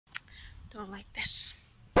Don't like this.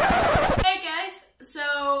 Hey guys,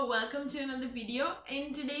 so welcome to another video.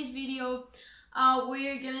 In today's video,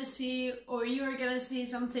 we're gonna see, or you're gonna see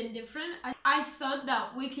something different. I thought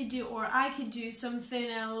that we could do, or I could do something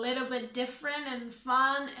a little bit different and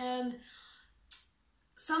fun and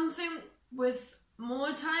something with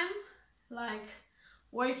more time, like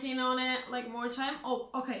working on it, like more time.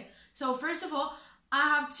 Oh, okay. So first of all, I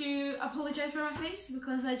have to apologize for my face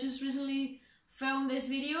because I just recently filmed this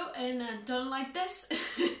video and I don't like this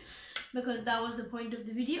because that was the point of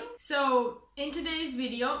the video. So in today's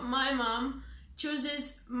video, my mom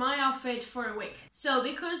chooses my outfit for a week. So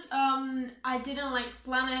because I didn't like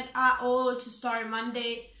plan it at all to start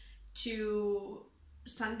Monday to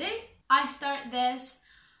Sunday, I start this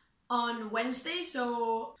on Wednesday.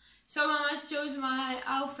 So mama chose my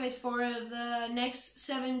outfit for the next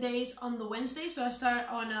 7 days on the Wednesday. So I start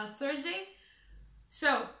on a Thursday.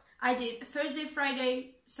 So I did Thursday,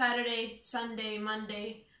 Friday, Saturday, Sunday,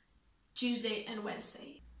 Monday, Tuesday, and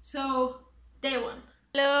Wednesday. So day one.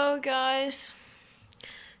 Hello guys.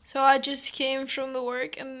 So I just came from the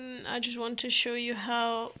work and I just want to show you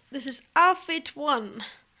how this is outfit one.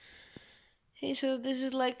 Okay, so this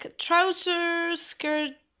is like a trouser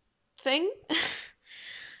skirt thing.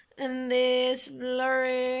 And this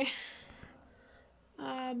blurry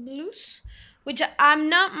blues, which I'm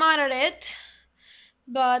not mad at it,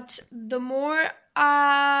 but the more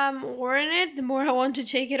I'm wearing it, the more I want to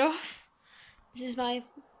take it off. This is my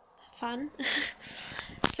fun.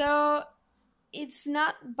 So it's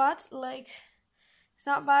not bad, like it's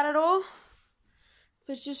not bad at all,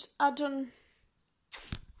 but it's just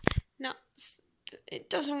it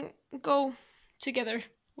doesn't go together.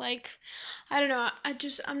 Like, I don't know,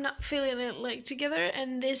 I'm not feeling it like together,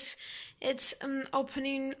 and this, it's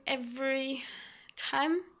opening every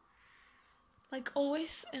time, like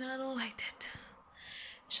always, and I don't like it.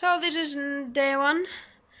 So this is day one,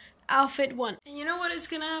 outfit one. And you know what is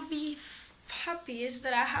gonna be happy is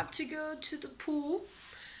that I have to go to the pool,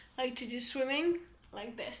 like to do swimming,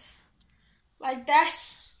 like this. Like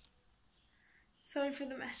this. Sorry for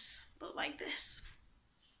the mess, but like this.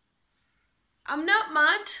 I'm not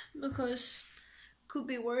mad because it could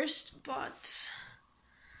be worse, but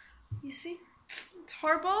you see, it's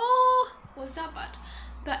horrible. Well, it's not bad,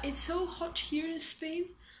 but it's so hot here in Spain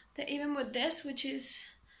that even with this, which is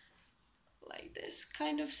like this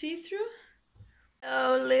kind of see-through.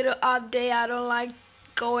 Oh, little update, I don't like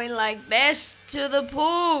going like this to the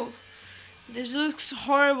pool. This looks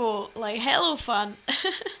horrible, like hella fun.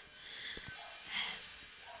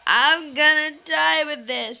 I'm gonna die with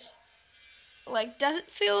this. Like, does it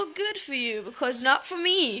feel good for you? Because not for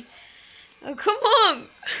me. Oh, come on.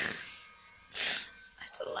 I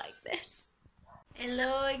don't like this.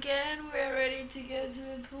 Hello again. We're ready to go to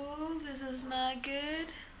the pool. This is not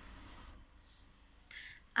good.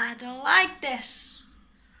 I don't like this.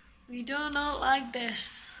 We do not like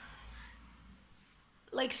this.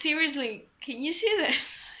 Like, seriously, can you see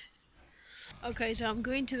this? Okay, so I'm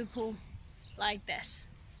going to the pool like this.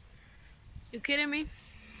 You kidding me?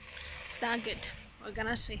 It's not good. We're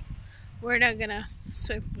gonna see. We're not gonna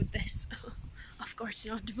swim with this. Of course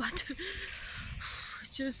not, but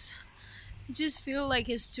it just feel like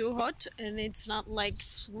it's too hot and it's not like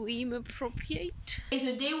swim appropriate. Okay,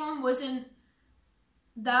 so day one wasn't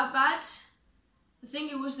that bad. I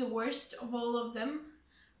think it was the worst of all of them.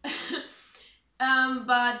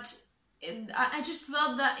 But I just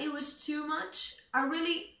thought that it was too much. I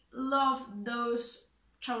really love those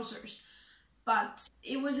trousers, but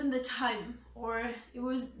it wasn't the time, or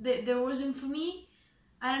there wasn't for me.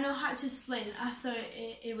 I don't know how to explain. I thought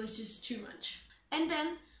it was just too much. And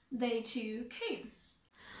then day two came.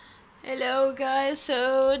 Hello guys,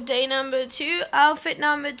 so day number two, outfit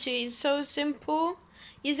number two is so simple.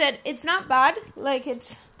 You said it's not bad, like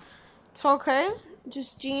it's okay.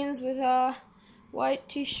 Just jeans with a white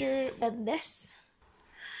t-shirt and this.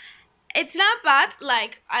 It's not bad,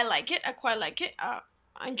 like I like it, I quite like it, I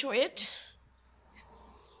enjoy it.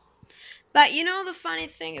 But you know the funny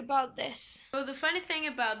thing about this? So the funny thing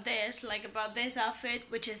about this, like about this outfit,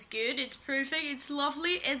 which is good, it's perfect, it's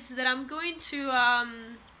lovely, it's that I'm going to I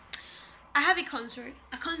have a concert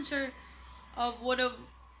of one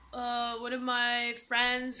of my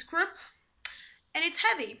friends' group, and it's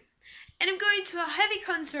heavy. And I'm going to a heavy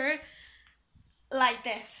concert like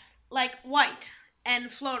this, like white and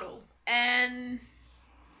floral, and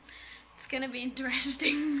it's gonna be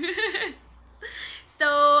interesting.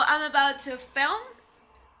 So I'm about to film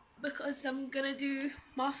because I'm gonna do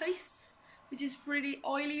my face, which is pretty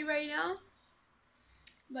oily right now,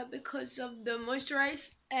 but because of the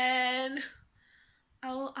moisturize, and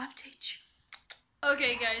I will update you.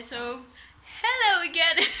 Okay guys, so hello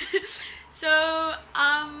again. So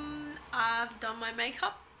I've done my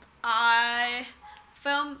makeup. I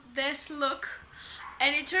filmed this look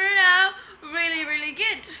and it turned out really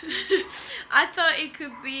good. I thought it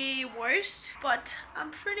could be worse, but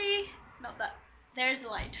I'm pretty, not that, there's the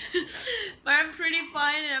light. But I'm pretty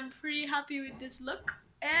fine and I'm pretty happy with this look.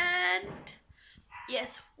 And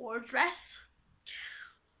yes, we'll dress,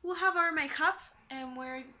 we'll have our makeup, and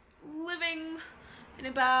we're leaving in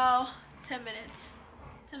about 10 minutes.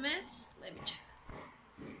 10 minutes? Let me check.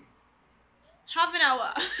 Half an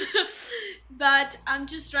hour. But I'm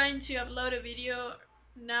just trying to upload a video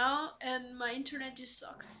now and my internet just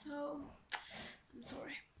sucks, so I'm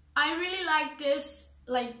sorry. I really like this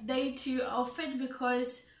day 2 outfit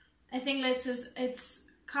because I think it's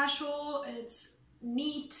casual, it's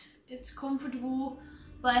neat, it's comfortable,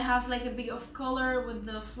 but it has like a bit of color with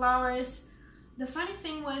the flowers. The funny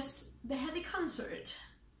thing was they had a concert,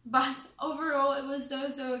 but overall it was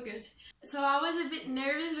so good. So I was a bit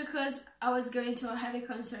nervous because I was going to a heavy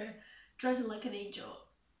concert dressed like an angel.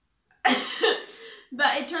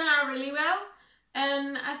 But it turned out really well,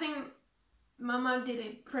 and I think Mama did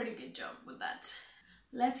a pretty good job with that.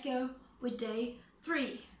 Let's go with day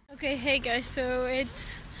 3. Okay, hey guys, so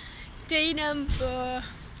it's day number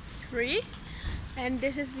 3 and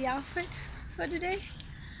this is the outfit for today.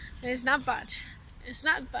 And it's not bad. It's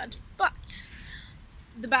not bad, but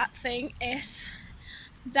the bad thing is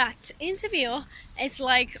that in Seville it's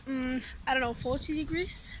like I don't know, 40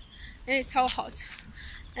 degrees and it's so hot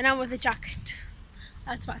and I'm with a jacket.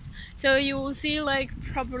 That's bad. So you will see like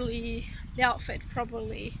properly the outfit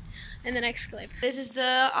properly in the next clip. This is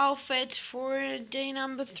the outfit for day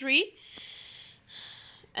number 3.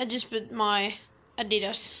 I just put my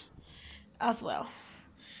Adidas as well.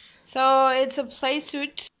 So it's a play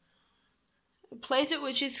suit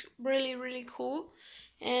which is really cool,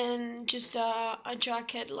 and just a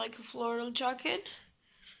jacket, like a floral jacket,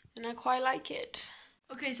 and I quite like it.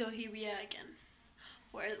 Okay, so here we are again,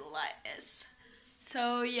 where the light is.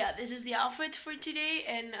 So yeah, this is the outfit for today,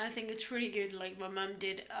 and I think it's pretty good. Like, my mom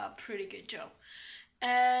did a pretty good job.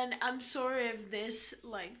 And I'm sorry if this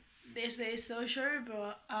day is so short,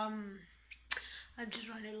 but I'm just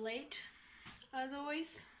running late as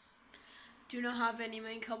always. Do not have any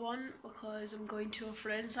makeup on because I'm going to a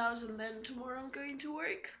friend's house and then tomorrow I'm going to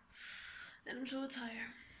work, and I'm so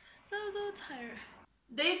tired. So tired.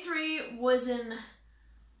 Day 3 wasn't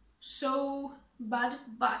so bad,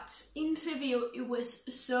 but in Seville it was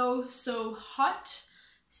so hot.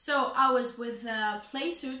 So I was with a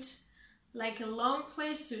play suit, like a long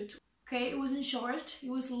play suit. Okay, it wasn't short, it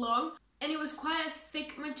was long, and it was quite a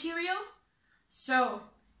thick material. So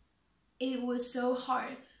it was so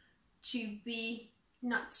hard to be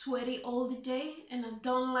not sweaty all the day, and I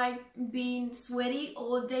don't like being sweaty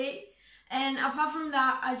all day. And apart from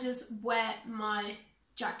that, I just wear my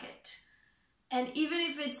jacket. And even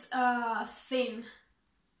if it's thin,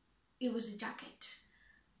 it was a jacket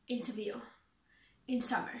in Seville in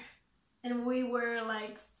summer. And we were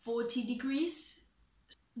like 40 degrees.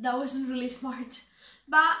 That wasn't really smart.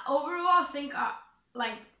 But overall, I think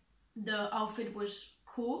the outfit was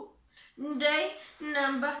cool. Day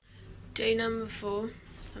number 4.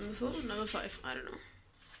 Number 5, I don't know.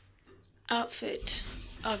 Outfit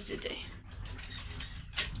of the day.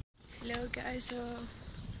 Hello guys, so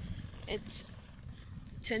it's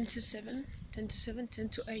 10 to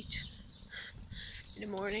 8 in the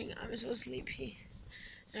morning. I'm so sleepy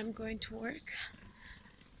and I'm going to work,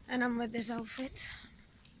 and I'm with this outfit.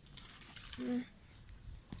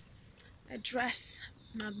 A dress,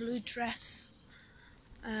 my blue dress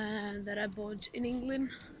that I bought in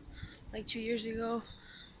England like 2 years ago,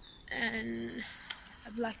 and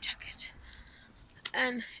a black jacket,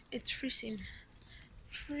 and it's freezing,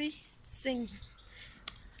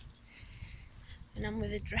 and I'm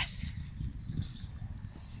with a dress.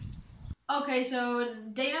 Okay, so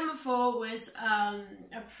day number 4 was a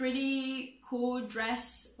pretty cool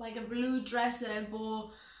dress, like a blue dress that I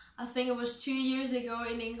bought, I think it was 2 years ago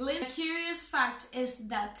in England. A curious fact is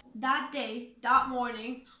that that day, that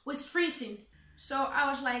morning, was freezing. So I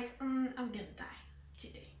was like, I'm gonna die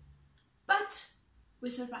today. But we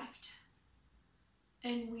survived.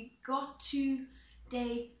 And we got to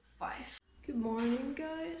day 5. Good morning,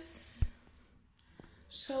 guys.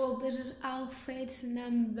 So this is outfit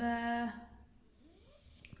number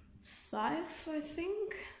 5, I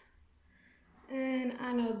think. And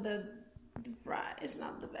I know that the bra is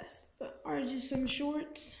not the best, but are just some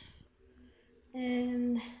shorts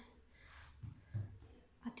and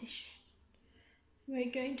a t-shirt.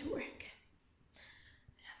 We're going to work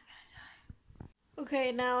and I'm gonna die.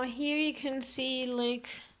 Okay, now here you can see like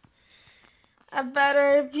a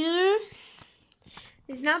better view.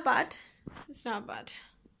 It's not bad. It's not bad.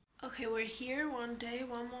 Okay, we're here one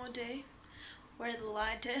more day, where the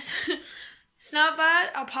light is. It's not bad,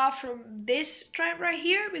 apart from this stripe right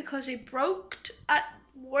here, because it broke at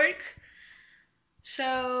work.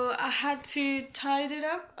 So I had to tie it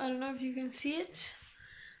up. I don't know if you can see it,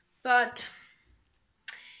 but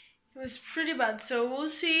it was pretty bad. So we'll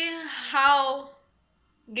see how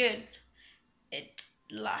good it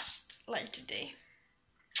lasts like today.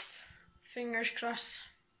 Fingers crossed.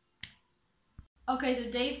 Okay, so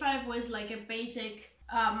day 5 was like a basic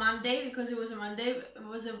Monday, because it was a Monday. It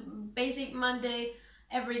was a basic Monday.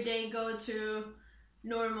 Every day go to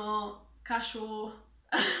normal, casual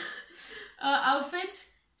outfit.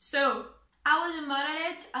 So I wasn't mad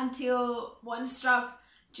at it until one strap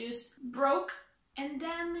just broke, and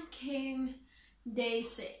then came day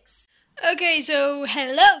 6. Okay, so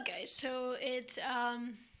hello guys. So it's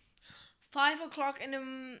 5 o'clock in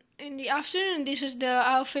the afternoon, and this is the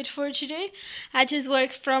outfit for today. I just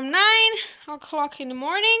worked from 9 o'clock in the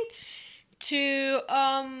morning to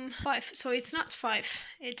 5. So it's not 5,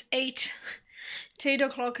 it's 8. It's 8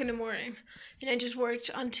 o'clock in the morning, and I just worked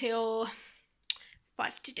until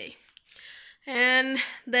 5 today. And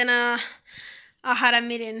then I had a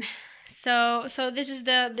meeting. So this is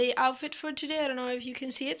the outfit for today. I don't know if you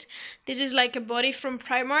can see it. This is like a body from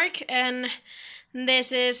Primark, and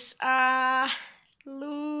this is a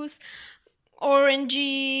loose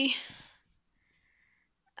orangey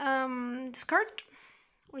skirt,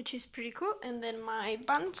 which is pretty cool, and then my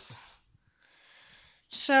pants.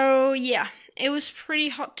 So yeah, it was pretty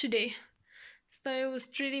hot today, so it was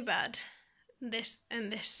pretty bad. This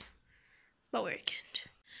and this, but we're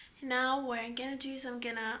good. Now what I'm gonna do is I'm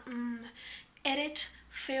gonna edit,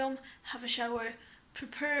 film, have a shower,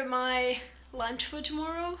 prepare my lunch for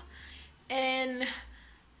tomorrow, and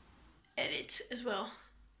edit as well.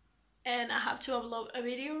 And I have to upload a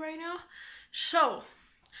video right now, so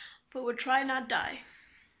but we'll try not die.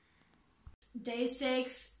 Day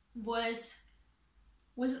 6 wasn't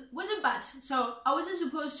bad. So I wasn't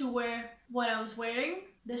supposed to wear what I was wearing.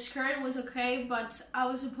 The skirt was okay, but I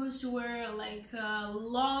was supposed to wear like a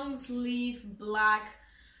long sleeve black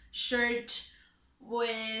shirt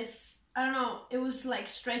with, I don't know, it was like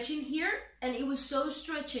stretching here, and it was so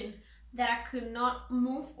stretching that I could not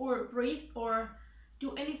move or breathe or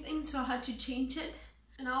do anything, so I had to change it,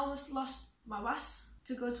 and I almost lost my bus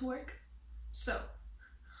to go to work. So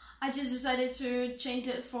I just decided to change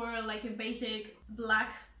it for like a basic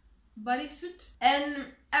black bodysuit, and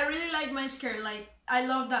I really like my skirt. Like, I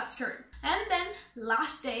love that skirt. And then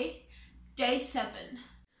last day, day 7.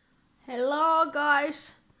 Hello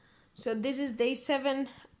guys. So this is day 7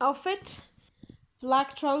 outfit.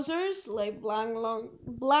 Black trousers, like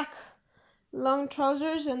black long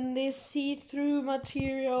trousers, and this see-through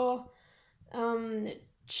material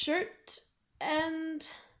shirt, and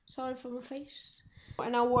sorry for my face.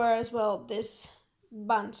 And I wore as well this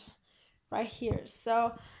buns right here.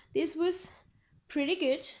 So this was pretty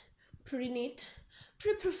good, pretty neat,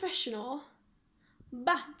 pretty professional,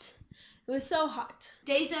 but it was so hot.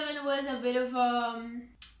 Day 7 was a bit of a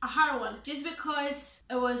hard one, just because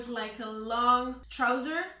it was like a long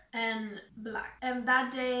trouser and black. And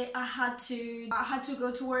that day I had to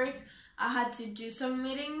go to work. I had to do some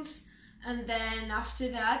meetings, and then after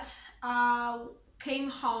that I came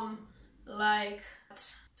home like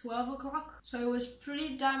at 12 o'clock, so it was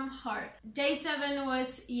pretty damn hard. Day 7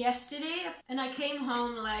 was yesterday, and I came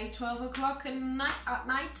home like 12 o'clock at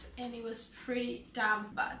night, and it was pretty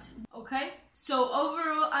damn bad. Okay, so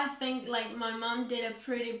overall I think like my mom did a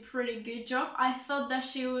pretty good job. I thought that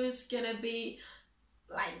she was gonna be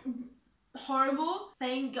like horrible.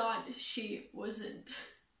 Thank God she wasn't.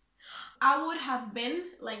 I would have been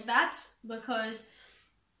like that, because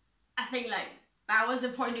I think like that was the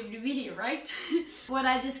point of the video, right? What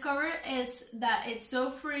I discovered is that it's so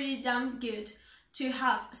pretty damn good to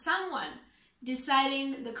have someone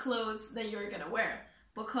deciding the clothes that you're gonna wear,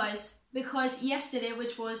 because yesterday,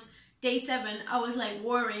 which was day 7, I was like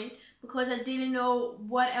worried because I didn't know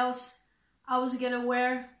what else I was gonna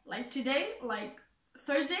wear like today, like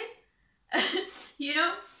Thursday. You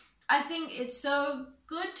know, I think it's so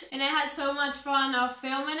good, and I had so much fun of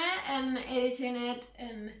filming it and editing it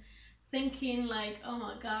and thinking like, oh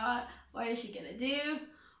my god, what is she gonna do?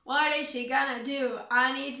 What is she gonna do?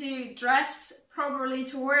 I need to dress properly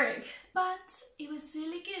to work. But it was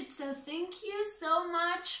really good, so thank you so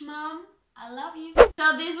much, Mom. I love you.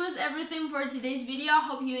 So this was everything for today's video. I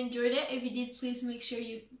hope you enjoyed it. If you did, please make sure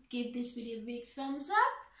you give this video a big thumbs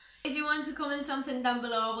up. If you want to comment something down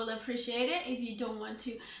below, I will appreciate it. If you don't want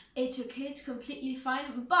to, it's okay, it's completely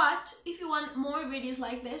fine. But if you want more videos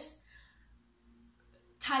like this,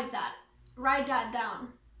 type that, write that down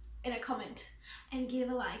in a comment and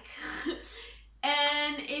give a like.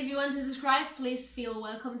 And if you want to subscribe, please feel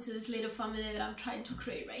welcome to this little family that I'm trying to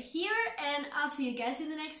create right here. And I'll see you guys in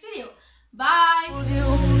the next video. Bye!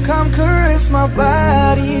 Come caress my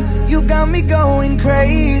body, you got me going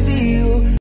crazy.